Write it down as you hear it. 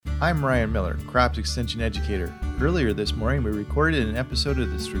I'm Ryan Miller, Crops Extension Educator. Earlier this morning, we recorded an episode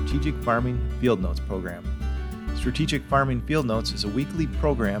of the Strategic Farming Field Notes program. Strategic Farming Field Notes is a weekly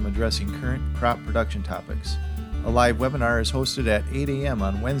program addressing current crop production topics. A live webinar is hosted at 8 a.m.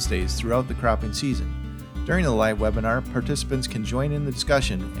 on Wednesdays throughout the cropping season. During the live webinar, participants can join in the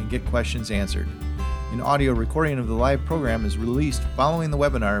discussion and get questions answered. An audio recording of the live program is released following the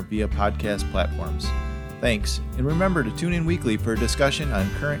webinar via podcast platforms. Thanks, and remember to tune in weekly for a discussion on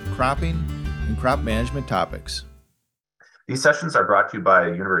current cropping and crop management topics. These sessions are brought to you by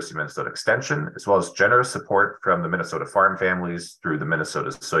University of Minnesota Extension, as well as generous support from the Minnesota farm families through the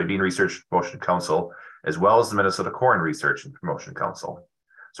Minnesota Soybean Research and Promotion Council, as well as the Minnesota Corn Research and Promotion Council.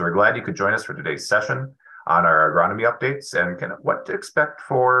 So we're glad you could join us for today's session on our agronomy updates and kind of what to expect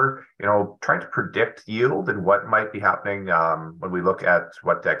for, trying to predict yield and what might be happening when we look at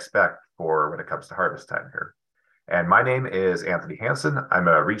what to expect for when it comes to harvest time here. And my name is Anthony Hansen. I'm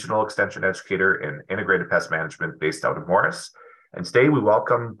a regional extension educator in integrated pest management based out of Morris. And today we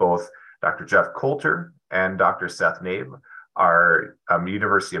welcome both Dr. Jeff Coulter and Dr. Seth Naeve, our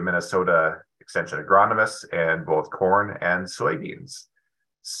University of Minnesota extension agronomists in both corn and soybeans.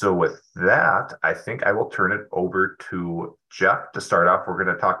 So with that, I think I will turn it over to Jeff to start off. We're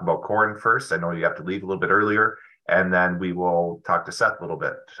going to talk about corn first. I know you have to leave a little bit earlier, and then we will talk to Seth a little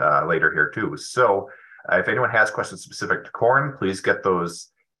bit later here too. So if anyone has questions specific to corn, please get those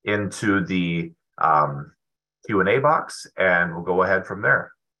into the Q&A box, and we'll go ahead from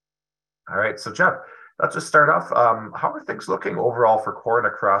there. All right, so Jeff, let's just start off. How are things looking overall for corn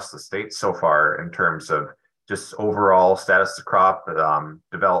across the state so far in terms of just overall status of crop,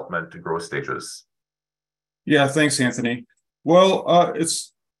 development to growth stages? Yeah, thanks, Anthony. Well,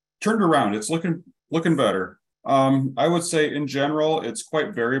 it's turned around. It's looking better. I would say in general, it's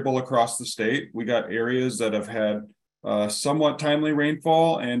quite variable across the state. We got areas that have had somewhat timely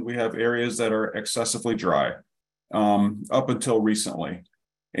rainfall, and we have areas that are excessively dry up until recently.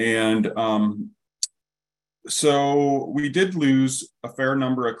 And so we did lose a fair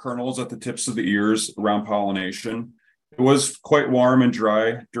number of kernels at the tips of the ears around pollination. It was quite warm and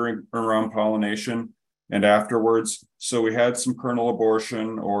dry around pollination and afterwards. So we had some kernel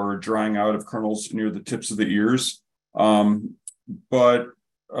abortion or drying out of kernels near the tips of the ears. But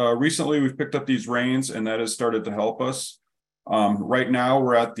recently we've picked up these rains, and that has started to help us. Right now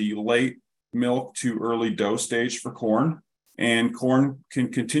we're at the late milk to early dough stage for corn, and corn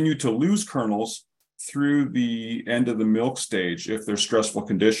can continue to lose kernels through the end of the milk stage if there's stressful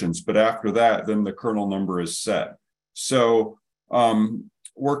conditions. But after that, then the kernel number is set. So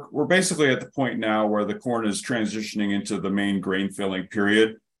we're basically at the point now where the corn is transitioning into the main grain filling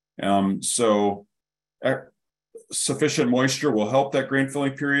period. So sufficient moisture will help that grain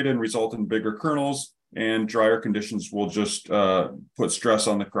filling period and result in bigger kernels, and drier conditions will just put stress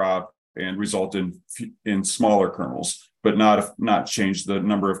on the crop and result in smaller kernels, but not change the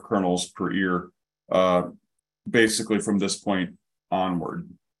number of kernels per ear basically from this point onward.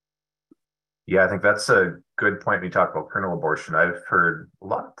 Yeah, I think that's a good point when you talk about kernel abortion. I've heard a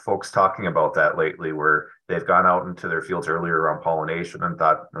lot of folks talking about that lately, where they've gone out into their fields earlier around pollination and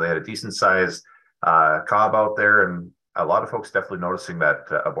thought they had a decent sized cob out there, and a lot of folks definitely noticing that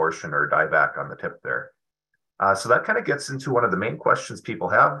abortion or dieback on the tip there. So that kind of gets into one of the main questions people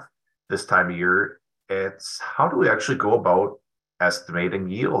have this time of year. It's how do we actually go about estimating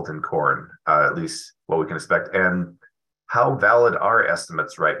yield in corn, at least what we can expect, and how valid are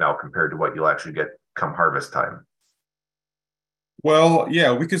estimates right now compared to what you'll actually get come harvest time? Well,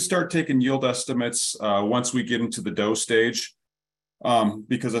 yeah, we could start taking yield estimates once we get into the dough stage,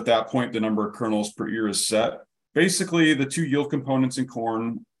 because at that point, the number of kernels per ear is set. Basically, the two yield components in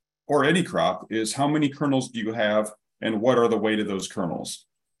corn or any crop is how many kernels do you have and what are the weight of those kernels.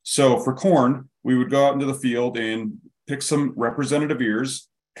 So for corn, we would go out into the field and pick some representative ears,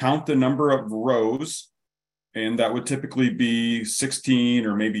 count the number of rows, and that would typically be 16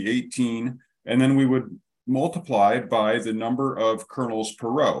 or maybe 18. And then we would multiply by the number of kernels per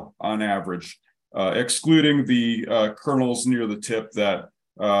row on average, excluding the kernels near the tip that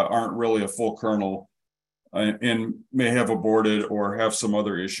aren't really a full kernel and may have aborted or have some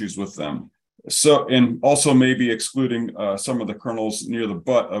other issues with them. So, and also maybe excluding some of the kernels near the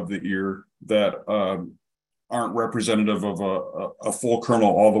butt of the ear that aren't representative of a full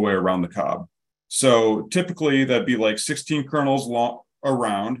kernel all the way around the cob. So typically that'd be like 16 kernels long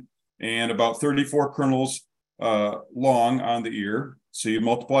around and about 34 kernels long on the ear. So you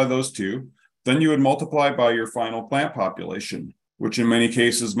multiply those two. Then you would multiply by your final plant population, which in many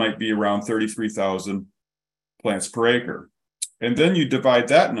cases might be around 33,000 plants per acre. And then you divide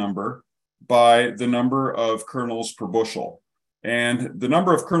that number by the number of kernels per bushel. And the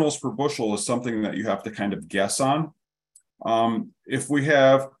number of kernels per bushel is something that you have to kind of guess on. If we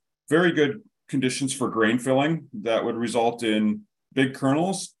have very good conditions for grain filling, that would result in big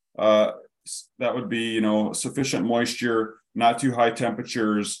kernels. That would be, sufficient moisture, not too high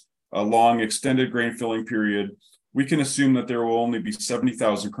temperatures, a long extended grain filling period. We can assume that there will only be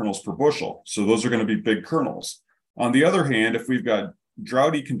 70,000 kernels per bushel. So those are going to be big kernels. On the other hand, if we've got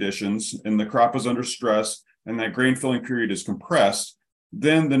droughty conditions and the crop is under stress and that grain filling period is compressed,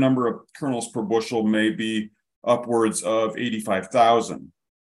 then the number of kernels per bushel may be upwards of 85,000.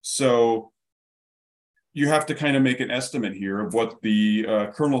 So you have to kind of make an estimate here of what the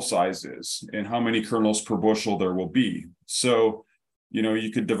kernel size is and how many kernels per bushel there will be. So,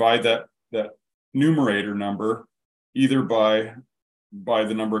 you could divide that numerator number either by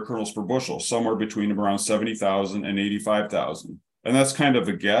the number of kernels per bushel, somewhere between around 70,000 and 85,000. And that's kind of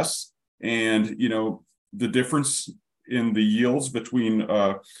a guess. And, the difference in the yields between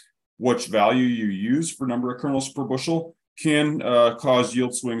which value you use for number of kernels per bushel can cause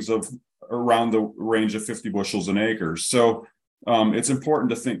yield swings of around the range of 50 bushels an acre. So it's important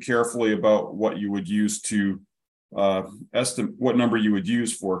to think carefully about what you would use to estimate what number you would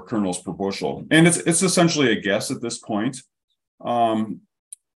use for kernels per bushel. And it's essentially a guess at this point.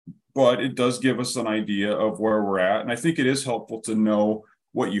 But it does give us an idea of where we're at. And I think it is helpful to know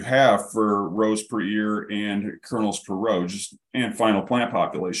what you have for rows per ear and kernels per row, and final plant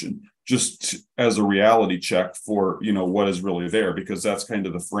population, just as a reality check for, what is really there, because that's kind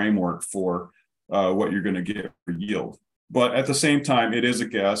of the framework for what you're going to get for yield. But at the same time, it is a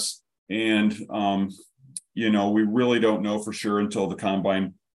guess. And, we really don't know for sure until the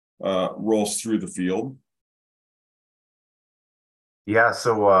combine rolls through the field. Yeah,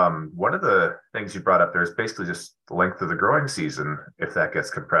 so one of the things you brought up there is basically just the length of the growing season, if that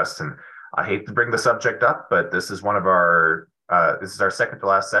gets compressed. And I hate to bring the subject up, but this is our second to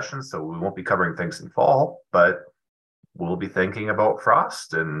last session, so we won't be covering things in fall, but we'll be thinking about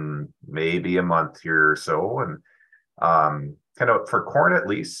frost in maybe a month here or so. And kind of for corn, at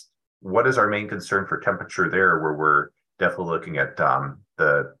least, what is our main concern for temperature there, where we're definitely looking at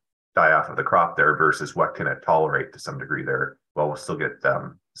the die off of the crop there versus what can it tolerate to some degree there? Well, we'll still get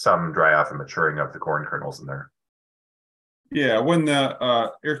some dry off and maturing of the corn kernels in there. Yeah, when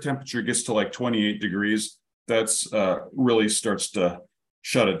the air temperature gets to like 28 degrees, that's really starts to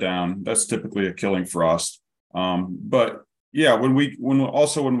shut it down. That's typically a killing frost. But yeah, when we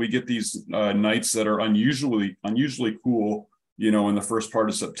get these nights that are unusually cool, in the first part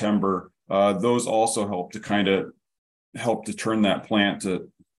of September, those also help to turn that plant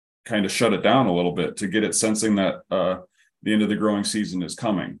to kind of shut it down a little bit, to get it sensing that the end of the growing season is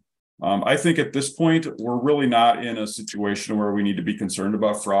coming. I think at this point, we're really not in a situation where we need to be concerned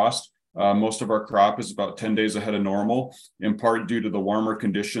about frost. Most of our crop is about 10 days ahead of normal, in part due to the warmer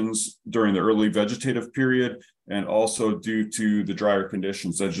conditions during the early vegetative period, and also due to the drier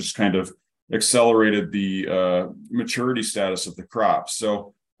conditions that just kind of accelerated the maturity status of the crop.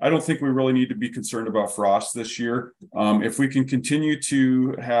 So I don't think we really need to be concerned about frost this year. If we can continue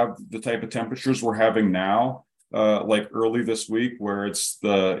to have the type of temperatures we're having now, like early this week, where it's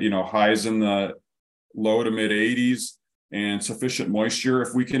the highs in the low to mid 80s and sufficient moisture,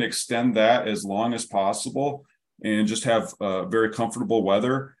 if we can extend that as long as possible and just have very comfortable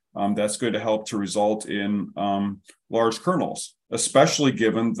weather, that's going to help to result in large kernels, especially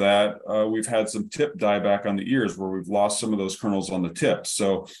given that we've had some tip dieback on the ears where we've lost some of those kernels on the tips.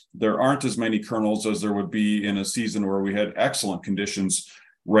 So there aren't as many kernels as there would be in a season where we had excellent conditions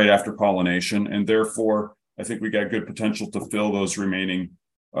right after pollination, and therefore I think we got good potential to fill those remaining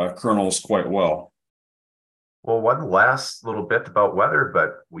kernels quite well. Well, one last little bit about weather,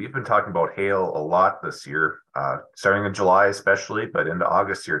 but we've been talking about hail a lot this year, starting in July especially, but into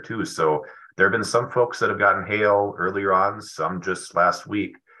August here too. So there have been some folks that have gotten hail earlier on, some just last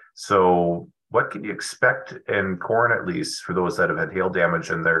week. So what can you expect in corn, at least for those that have had hail damage,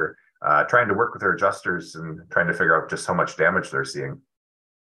 and they're trying to work with their adjusters and trying to figure out just how much damage they're seeing?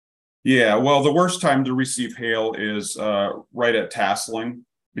 Yeah, well, the worst time to receive hail is right at tasseling,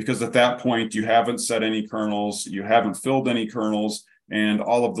 because at that point you haven't set any kernels, you haven't filled any kernels, and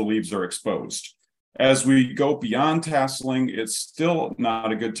all of the leaves are exposed. As we go beyond tasseling, it's still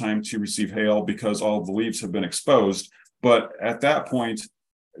not a good time to receive hail because all of the leaves have been exposed. But at that point,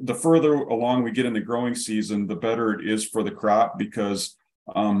 the further along we get in the growing season, the better it is for the crop, because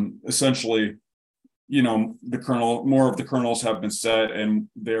essentially, more of the kernels have been set and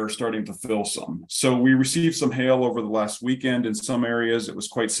they're starting to fill some. So we received some hail over the last weekend in some areas. It was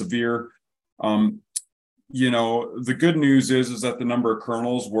quite severe. The good news is that the number of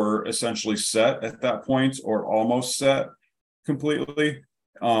kernels were essentially set at that point, or almost set. completely.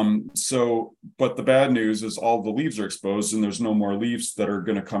 But the bad news is all the leaves are exposed and there's no more leaves that are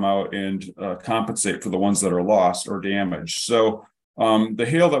going to come out and compensate for the ones that are lost or damaged. So the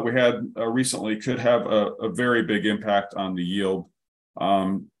hail that we had recently could have a very big impact on the yield.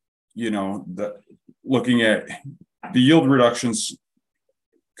 Looking at the yield reductions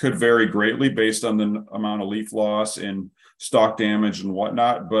could vary greatly based on the amount of leaf loss and stalk damage and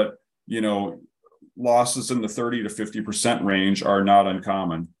whatnot. But, losses in the 30 to 50% range are not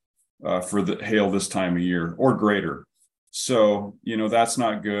uncommon for the hail this time of year or greater. So, that's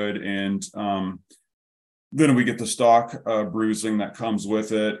not good. And then we get the stalk bruising that comes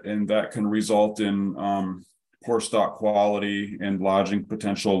with it, and that can result in poor stalk quality and lodging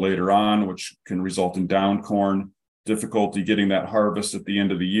potential later on, which can result in down corn, difficulty getting that harvest at the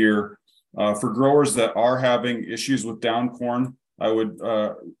end of the year. For growers that are having issues with down corn, I would,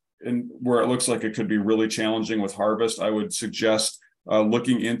 and where it looks like it could be really challenging with harvest, I would suggest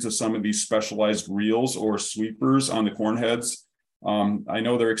looking into some of these specialized reels or sweepers on the corn heads. I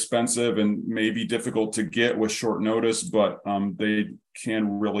know they're expensive and may be difficult to get with short notice, but they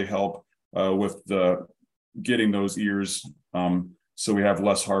can really help with getting those ears so we have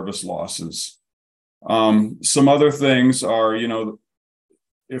less harvest losses. Some other things are,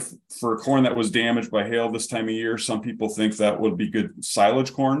 if for corn that was damaged by hail this time of year, some people think that would be good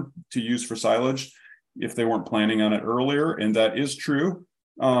silage corn to use for silage if they weren't planning on it earlier, and that is true.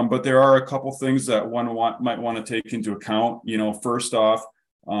 But there are a couple things that one might want to take into account. First off,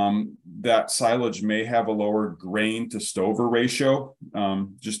 that silage may have a lower grain to stover ratio,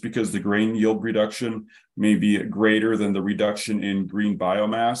 just because the grain yield reduction may be greater than the reduction in green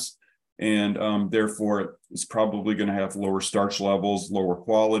biomass. And therefore, it's probably going to have lower starch levels, lower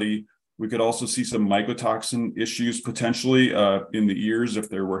quality. We could also see some mycotoxin issues potentially in the ears if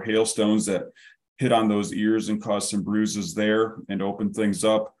there were hailstones that hit on those ears and cause some bruises there and open things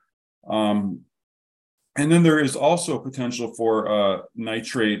up. And then there is also potential for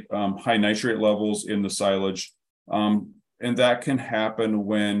high nitrate levels in the silage. And that can happen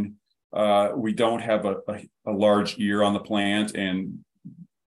when we don't have a large ear on the plant, and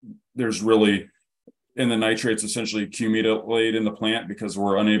there's really, and the nitrates essentially accumulate in the plant because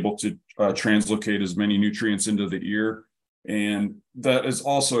we're unable to translocate as many nutrients into the ear. And that is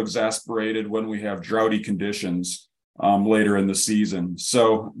also exacerbated when we have droughty conditions later in the season.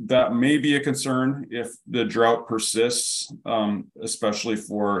 So that may be a concern if the drought persists, especially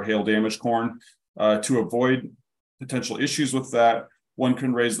for hail damaged corn. To avoid potential issues with that, one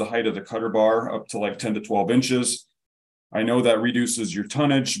can raise the height of the cutter bar up to like 10 to 12 inches. I know that reduces your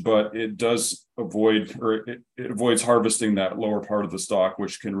tonnage, but it does avoid, or it avoids harvesting that lower part of the stalk,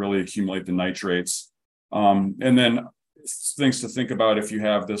 which can really accumulate the nitrates. And then things to think about if you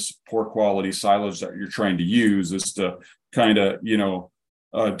have this poor quality silage that you're trying to use is to kind of,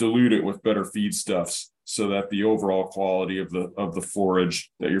 dilute it with better feedstuffs so that the overall quality of the forage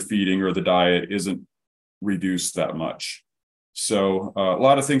that you're feeding or the diet isn't reduced that much. So a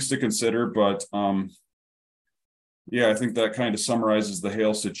lot of things to consider, but I think that kind of summarizes the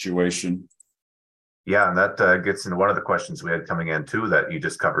hail situation. Yeah, and that gets into one of the questions we had coming in too that you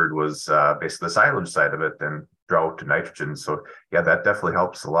just covered was basically the silage side of it and drought to nitrogen. So yeah, that definitely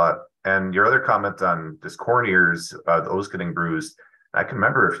helps a lot. And your other comment on just corn ears, those getting bruised, I can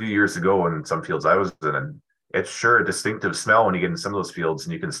remember a few years ago in some fields I was in, and it's sure a distinctive smell when you get in some of those fields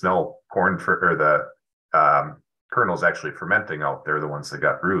and you can smell corn or the kernels actually fermenting out there, the ones that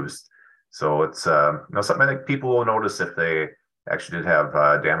got bruised. So it's something I think people will notice if they actually did have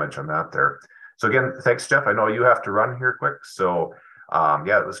damage on that there. So again, thanks, Jeff. I know you have to run here quick. So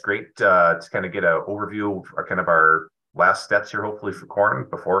it was great to kind of get an overview of our last steps here, hopefully for corn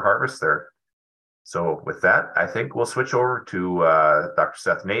before harvest there. So with that, I think we'll switch over to Dr.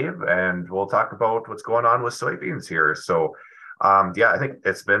 Seth Naeve, and we'll talk about what's going on with soybeans here. So I think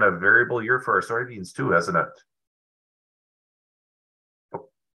it's been a variable year for our soybeans too, hasn't it?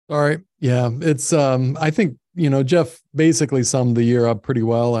 All right. Yeah, it's I think, Jeff basically summed the year up pretty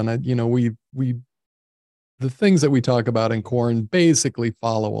well. And the things that we talk about in corn basically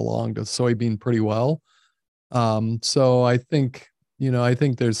follow along to soybean pretty well. So I think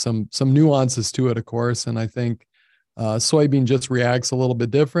there's some nuances to it, of course. And I think soybean just reacts a little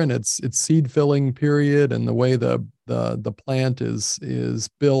bit different. It's seed filling period, and the way the plant is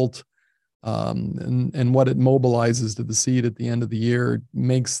built, and what it mobilizes to the seed at the end of the year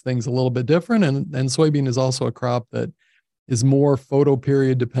makes things a little bit different. And soybean is also a crop that is more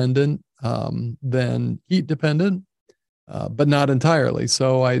photoperiod dependent than heat dependent, but not entirely.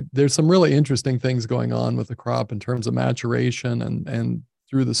 So there's some really interesting things going on with the crop in terms of maturation and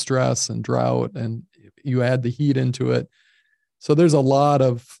through the stress and drought, and you add the heat into it. So there's a lot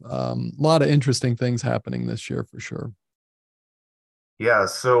of interesting things happening this year for sure. Yeah,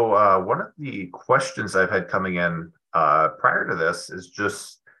 so one of the questions I've had coming in prior to this is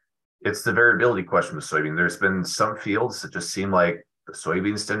just it's the variability question with soybean. There's been some fields that just seem like the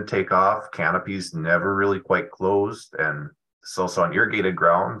soybeans didn't take off, canopies never really quite closed, and it's also on irrigated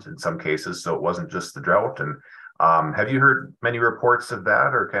ground in some cases, so it wasn't just the drought. And have you heard many reports of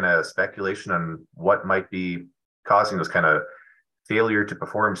that, or kind of speculation on what might be causing those kind of failure to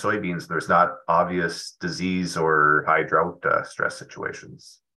perform soybeans? There's not obvious disease or high drought stress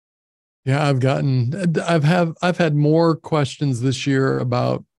situations. Yeah, I've had more questions this year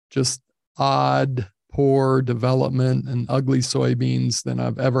about just odd, poor development and ugly soybeans than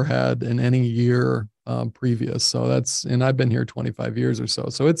I've ever had in any year previous. So and I've been here 25 years or so.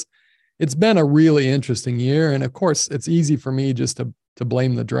 So it's been a really interesting year. And of course, it's easy for me just to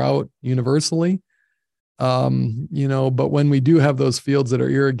blame the drought universally. But when we do have those fields that are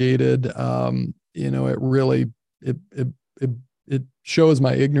irrigated, it really, it shows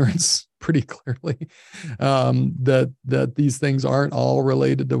my ignorance pretty clearly, that these things aren't all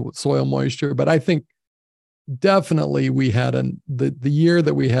related to soil moisture. But I think definitely we had the year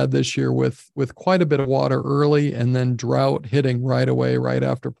that we had this year with quite a bit of water early and then drought hitting right away, right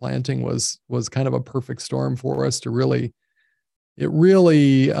after planting was kind of a perfect storm for us it really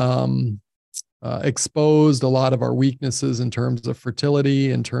exposed a lot of our weaknesses in terms of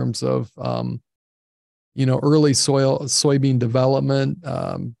fertility, in terms of, early soybean development.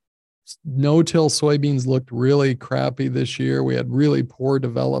 No-till soybeans looked really crappy this year. We had really poor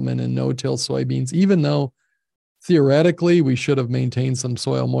development in no-till soybeans, even though theoretically we should have maintained some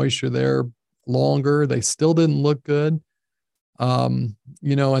soil moisture there longer. They still didn't look good. And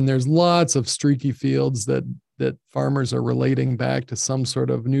there's lots of streaky fields that farmers are relating back to some sort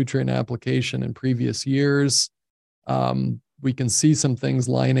of nutrient application in previous years. We can see some things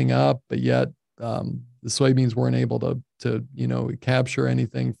lining up, but yet the soybeans weren't able to capture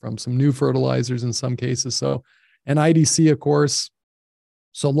anything from some new fertilizers in some cases. So, and IDC, of course.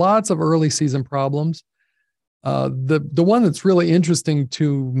 So lots of early season problems. The one that's really interesting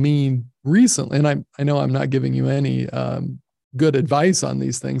to me recently, and I know I'm not giving you any good advice on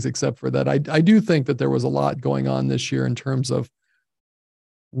these things, except for that I do think that there was a lot going on this year in terms of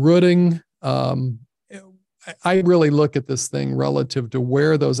rooting. I really look at this thing relative to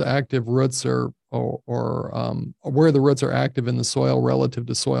where those active roots are, or where the roots are active in the soil relative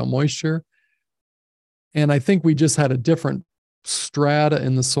to soil moisture. And I think we just had a different strata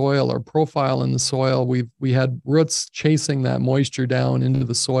in the soil or profile in the soil. We had roots chasing that moisture down into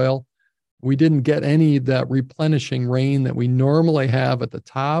the soil. We didn't get any of that replenishing rain that we normally have at the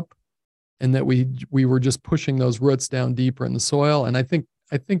top, and that we were just pushing those roots down deeper in the soil. And I think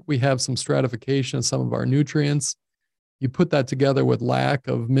we have some stratification of some of our nutrients. You put that together with lack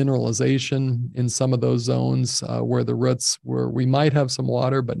of mineralization in some of those zones where the roots we might have some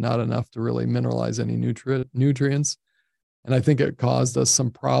water, but not enough to really mineralize any nutrients. And I think it caused us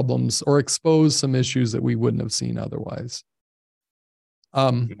some problems or exposed some issues that we wouldn't have seen otherwise. Yeah,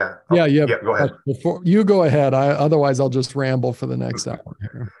 go ahead. Before you go ahead, otherwise I'll just ramble for the next hour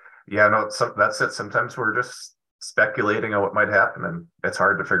here. Yeah, no, that's it. Sometimes we're just speculating on what might happen, and it's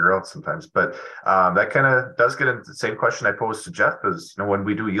hard to figure out sometimes. But that kind of does get into the same question I posed to Jeff, is when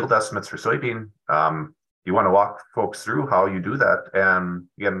we do yield estimates for soybean, you want to walk folks through how you do that, and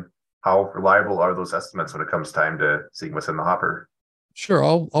again, how reliable are those estimates when it comes time to seeing what's in the hopper? Sure,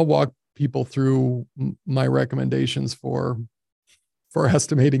 I'll walk people through my recommendations for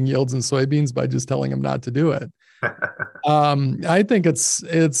estimating yields in soybeans by just telling them not to do it. I think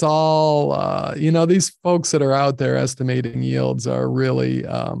it's all, these folks that are out there estimating yields are really,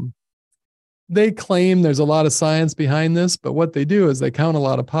 they claim there's a lot of science behind this, but what they do is they count a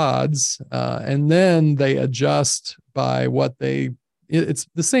lot of pods, and then they adjust by it's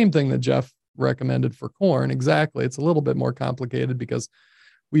the same thing that Jeff recommended for corn. Exactly. It's a little bit more complicated because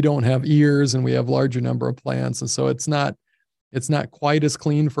we don't have ears and we have larger number of plants. And so it's not quite as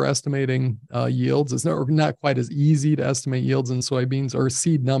clean for estimating yields. It's not quite as easy to estimate yields in soybeans, or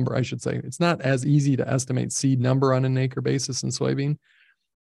seed number, I should say. It's not as easy to estimate seed number on an acre basis in soybean.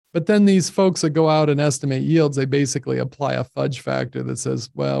 But then these folks that go out and estimate yields, they basically apply a fudge factor that says,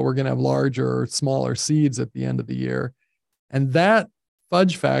 well, we're going to have larger or smaller seeds at the end of the year. And that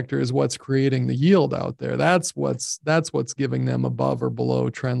fudge factor is what's creating the yield out there. That's what's giving them above or below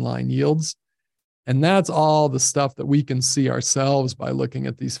trend line yields. And that's all the stuff that we can see ourselves by looking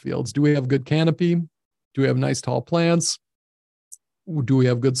at these fields. Do we have good canopy? Do we have nice tall plants? Do we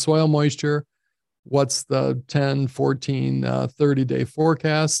have good soil moisture? What's the 10, 14, 30-day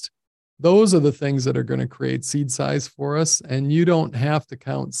forecast? those are the things that are going to create seed size for us. And you don't have to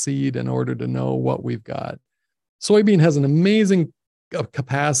count seed in order to know what we've got. Soybean has an amazing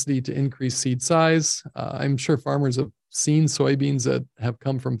capacity to increase seed size. I'm sure farmers have seen soybeans that have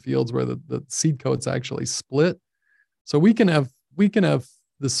come from fields where the seed coats actually split. So we can have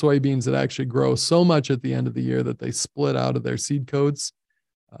the soybeans that actually grow so much at the end of the year that they split out of their seed coats.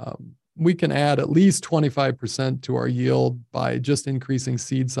 We can add at least 25% to our yield by just increasing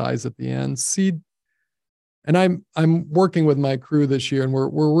seed size at the end. And I'm working with my crew this year,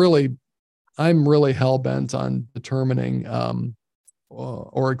 and I'm really hell bent on determining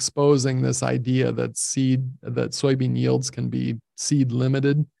or exposing this idea that soybean yields can be seed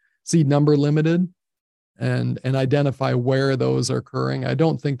number limited, and identify where those are occurring. I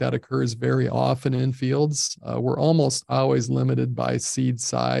don't think that occurs very often in fields. We're almost always limited by seed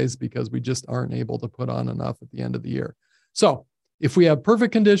size because we just aren't able to put on enough at the end of the year. So if we have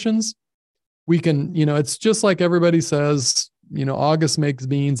perfect conditions, we can, it's just like everybody says, August makes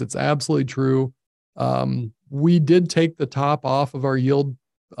beans. It's absolutely true. We did take the top off of our yield,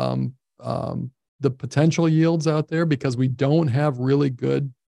 the potential yields out there, because we don't have really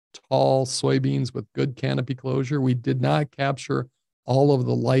good tall soybeans with good canopy closure. We did not capture all of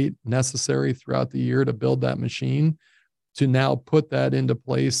the light necessary throughout the year to build that machine to now put that into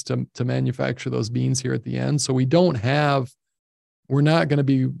place to manufacture those beans here at the end. So we're not going to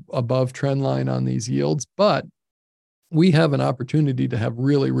be above trend line on these yields, but we have an opportunity to have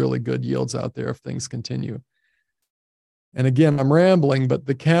really, really good yields out there if things continue. And again, I'm rambling, but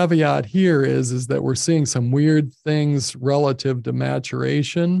the caveat here is that we're seeing some weird things relative to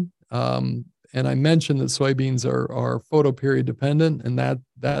maturation. And I mentioned that soybeans are photoperiod dependent, and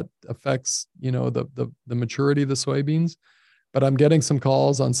that affects, the maturity of the soybeans. But I'm getting some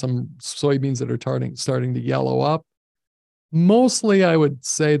calls on some soybeans that are starting to yellow up. Mostly, I would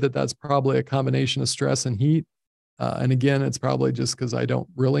say that that's probably a combination of stress and heat. And again, it's probably just because I don't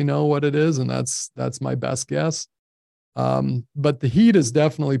really know what it is, and that's my best guess. But the heat is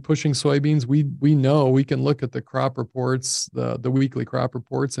definitely pushing soybeans. We know, we can look at the crop reports, the weekly crop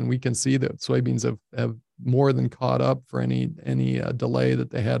reports, and we can see that soybeans have more than caught up for any delay that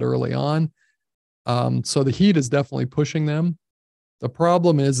they had early on. So the heat is definitely pushing them. The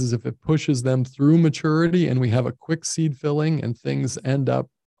problem is if it pushes them through maturity and we have a quick seed filling and things end up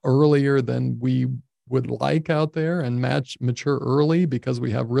earlier than we would like out there and mature early because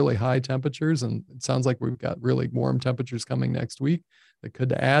we have really high temperatures, and it sounds like we've got really warm temperatures coming next week that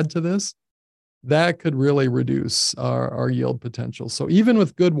could add to this, that could really reduce our yield potential. So even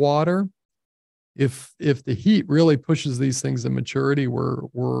with good water, if the heat really pushes these things to maturity,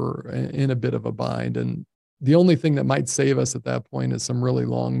 we're in a bit of a bind. And the only thing that might save us at that point is some really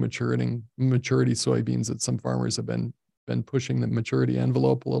long maturity soybeans that some farmers have been pushing the maturity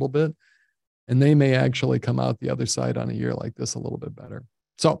envelope a little bit. And they may actually come out the other side on a year like this a little bit better.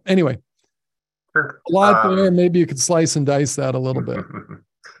 So anyway, Sure. A lot there. Maybe you could slice and dice that a little bit.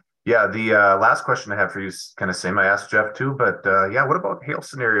 Yeah, the last question I have for you is kind of same I asked Jeff too, but what about hail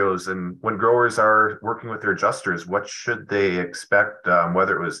scenarios? And when growers are working with their adjusters, what should they expect,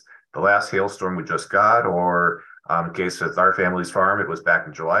 whether it was the last hailstorm we just got, or in case with our family's farm, it was back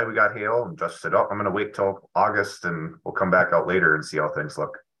in July we got hail, and just said, oh, I'm going to wait till August and we'll come back out later and see how things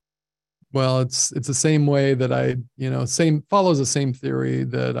look. Well, it's the same way that follows the same theory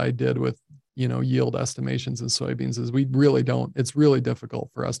that I did with, yield estimations in soybeans, is it's really difficult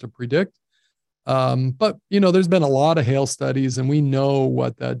for us to predict. But, there's been a lot of hail studies and we know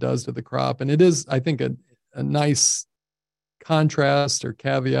what that does to the crop. And it is, I think, a nice contrast or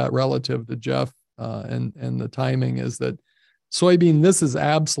caveat relative to Jeff and the timing is that soybean, this is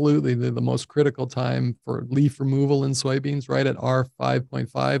absolutely the most critical time for leaf removal in soybeans, right at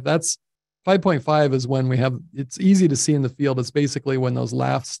R5.5. That's 5.5 is when it's easy to see in the field. It's basically when those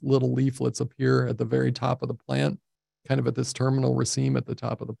last little leaflets appear at the very top of the plant, kind of at this terminal raceme at the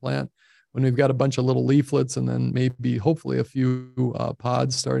top of the plant. When we've got a bunch of little leaflets and then maybe hopefully a few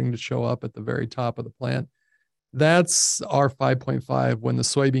pods starting to show up at the very top of the plant. That's R5.5 when the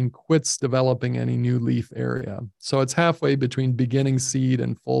soybean quits developing any new leaf area. So it's halfway between beginning seed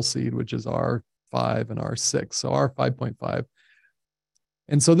and full seed, which is R5 and R6. So R5.5.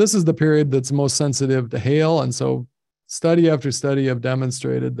 And so this is the period that's most sensitive to hail. And so study after study have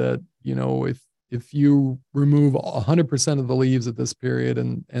demonstrated that, if you remove 100% of the leaves at this period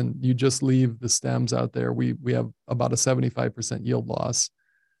and you just leave the stems out there, we have about a 75% yield loss.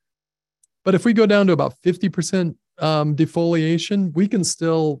 But if we go down to about 50% defoliation, we can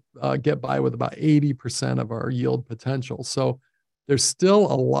still get by with about 80% of our yield potential. So there's still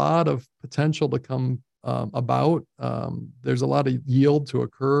a lot of potential to come about. There's a lot of yield to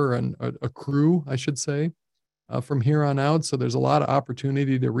occur and accrue, I should say, from here on out. So there's a lot of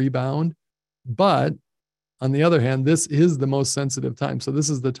opportunity to rebound. But on the other hand, this is the most sensitive time. So this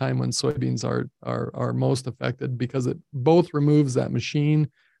is the time when soybeans are most affected, because it both removes that machine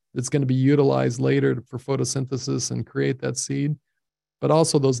that's going to be utilized later for photosynthesis and create that seed. But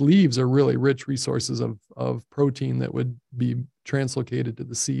also those leaves are really rich resources of protein that would be translocated to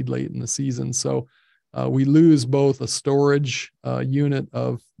the seed late in the season. So we lose both a storage unit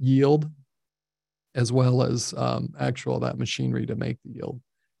of yield as well as that machinery to make the yield.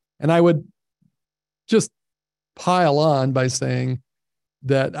 And I would just pile on by saying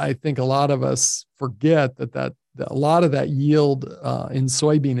that I think a lot of us forget that a lot of that yield in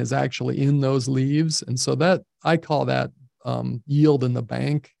soybean is actually in those leaves. And so that I call that yield in the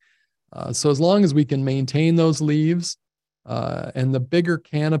bank. So as long as we can maintain those leaves and the bigger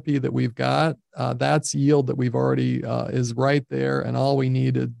canopy that we've got, that's yield that we've already is right there. And all we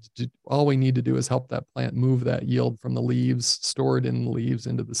need to do is help that plant move that yield from the leaves, store it in the leaves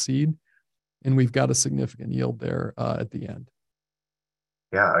into the seed. And we've got a significant yield there at the end.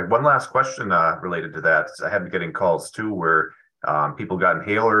 Yeah, one last question related to that. I have been getting calls too where people got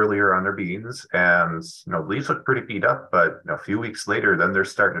hail earlier on their beans, and leaves look pretty beat up, but a few weeks later, then they're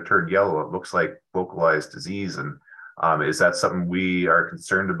starting to turn yellow. It looks like localized disease. And is that something we are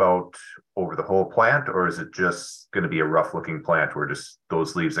concerned about over the whole plant, or is it just going to be a rough looking plant where just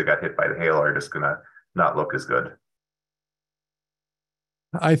those leaves that got hit by the hail are just going to not look as good?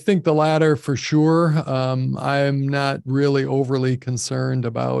 I think the latter for sure. I'm not really overly concerned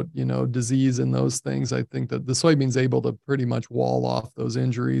about, disease and those things. I think that the soybean's able to pretty much wall off those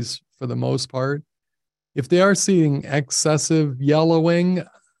injuries for the most part. If they are seeing excessive yellowing,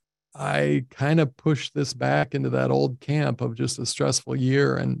 I kind of push this back into that old camp of just a stressful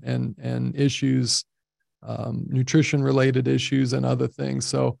year and issues, nutrition related issues and other things.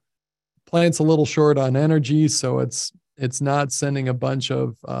 So plant's a little short on energy, so it's not sending a bunch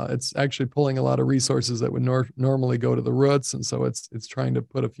of it's actually pulling a lot of resources that would normally go to the roots, and so it's trying to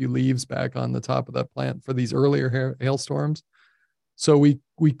put a few leaves back on the top of that plant for these earlier hailstorms. So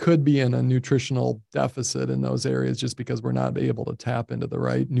we could be in a nutritional deficit in those areas just because we're not able to tap into the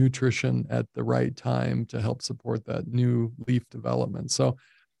right nutrition at the right time to help support that new leaf development. So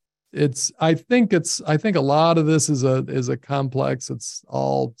I think a lot of this is a complex. It's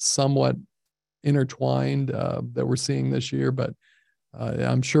all somewhat intertwined that we're seeing this year, but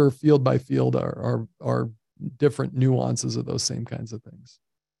I'm sure field by field are different nuances of those same kinds of things.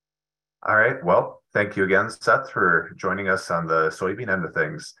 All right. Well, thank you again, Seth, for joining us on the soybean end of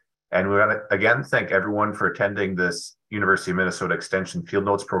things. And we want to again thank everyone for attending this University of Minnesota Extension Field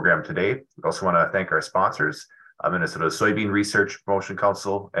Notes program today. We also want to thank our sponsors, Minnesota Soybean Research Promotion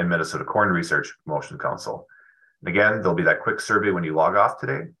Council and Minnesota Corn Research Promotion Council. And again, there'll be that quick survey when you log off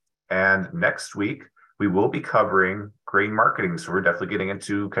today. And next week, we will be covering grain marketing. So we're definitely getting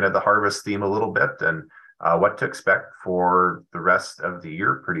into kind of the harvest theme a little bit and what to expect for the rest of the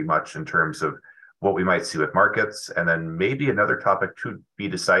year, pretty much in terms of what we might see with markets. And then maybe another topic to be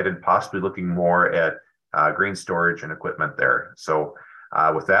decided, possibly looking more at grain storage and equipment there. So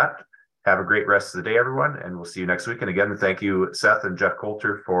with that, have a great rest of the day, everyone, and we'll see you next week. And again, thank you, Seth and Jeff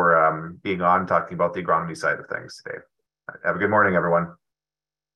Coulter, for being on talking about the agronomy side of things today. Have a good morning, everyone.